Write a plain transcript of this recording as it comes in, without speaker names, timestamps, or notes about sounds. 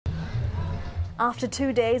After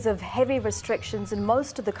 2 days of heavy restrictions in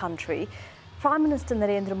most of the country, Prime Minister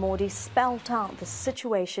Narendra Modi spelled out the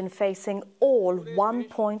situation facing all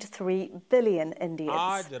 1.3 billion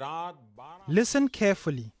Indians. Listen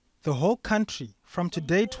carefully. The whole country, from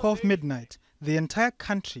today 12 midnight, the entire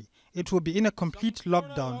country, it will be in a complete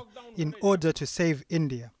lockdown in order to save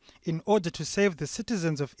India, in order to save the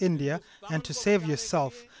citizens of India and to save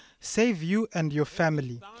yourself, save you and your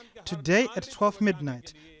family. Today at 12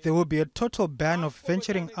 midnight, there will be a total ban of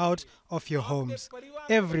venturing out of your homes.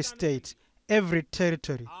 Every state, every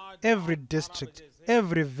territory, every district,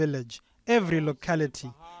 every village, every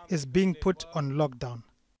locality is being put on lockdown.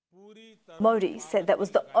 Modi said that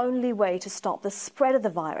was the only way to stop the spread of the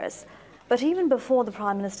virus. But even before the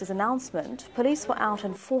Prime Minister's announcement, police were out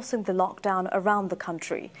enforcing the lockdown around the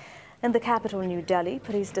country. In the capital, New Delhi,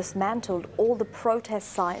 police dismantled all the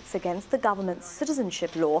protest sites against the government's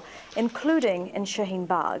citizenship law, including in Shaheen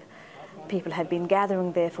Bagh. People had been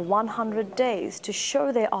gathering there for 100 days to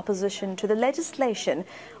show their opposition to the legislation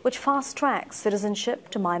which fast-tracks citizenship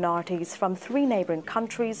to minorities from 3 neighbouring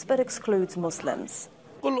countries but excludes Muslims.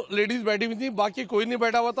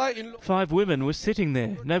 5 women were sitting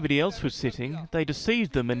there. Nobody else was sitting. They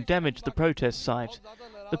deceived them and damaged the protest site.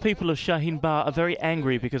 The people of Shaheen Bagh are very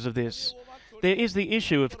angry because of this. There is the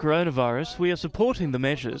issue of coronavirus. We are supporting the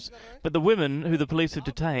measures, but the women who the police have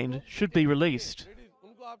detained should be released.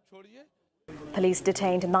 Police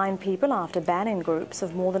detained 9 people after banning groups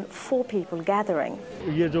of more than 4 people gathering.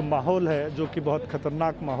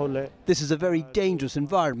 This is a very dangerous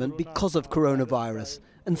environment because of coronavirus,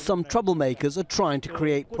 and some troublemakers are trying to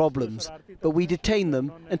create problems. But we detained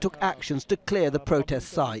them and took actions to clear the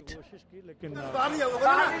protest site.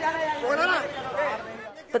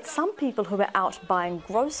 But some people who were out buying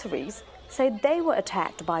groceries say they were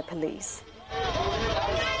attacked by police.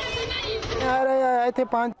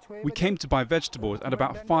 We came to buy vegetables at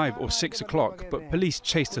about 5 or 6 o'clock, but police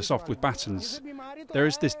chased us off with batons. There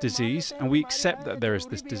is this disease, and we accept that there is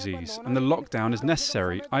this disease, and the lockdown is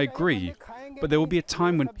necessary, I agree. But there will be a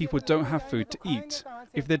time when people don't have food to eat.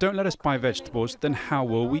 If they don't let us buy vegetables, then how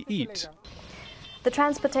will we eat? The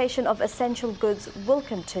transportation of essential goods will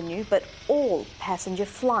continue, but all passenger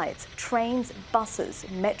flights, trains, buses,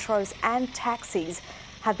 metros and taxis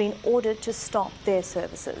have been ordered to stop their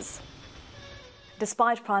services.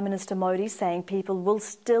 Despite Prime Minister Modi saying people will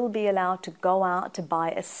still be allowed to go out to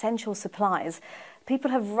buy essential supplies,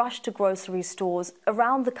 people have rushed to grocery stores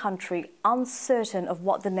around the country uncertain of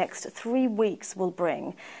what the next 3 weeks will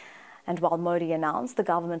bring. And while Modi announced the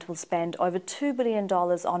government will spend over $2 billion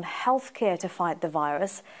on healthcare to fight the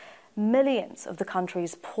virus, millions of the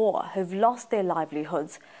country's poor who've lost their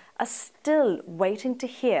livelihoods are still waiting to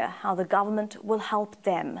hear how the government will help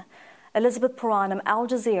them. Elizabeth Puranam, Al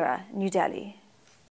Jazeera, New Delhi.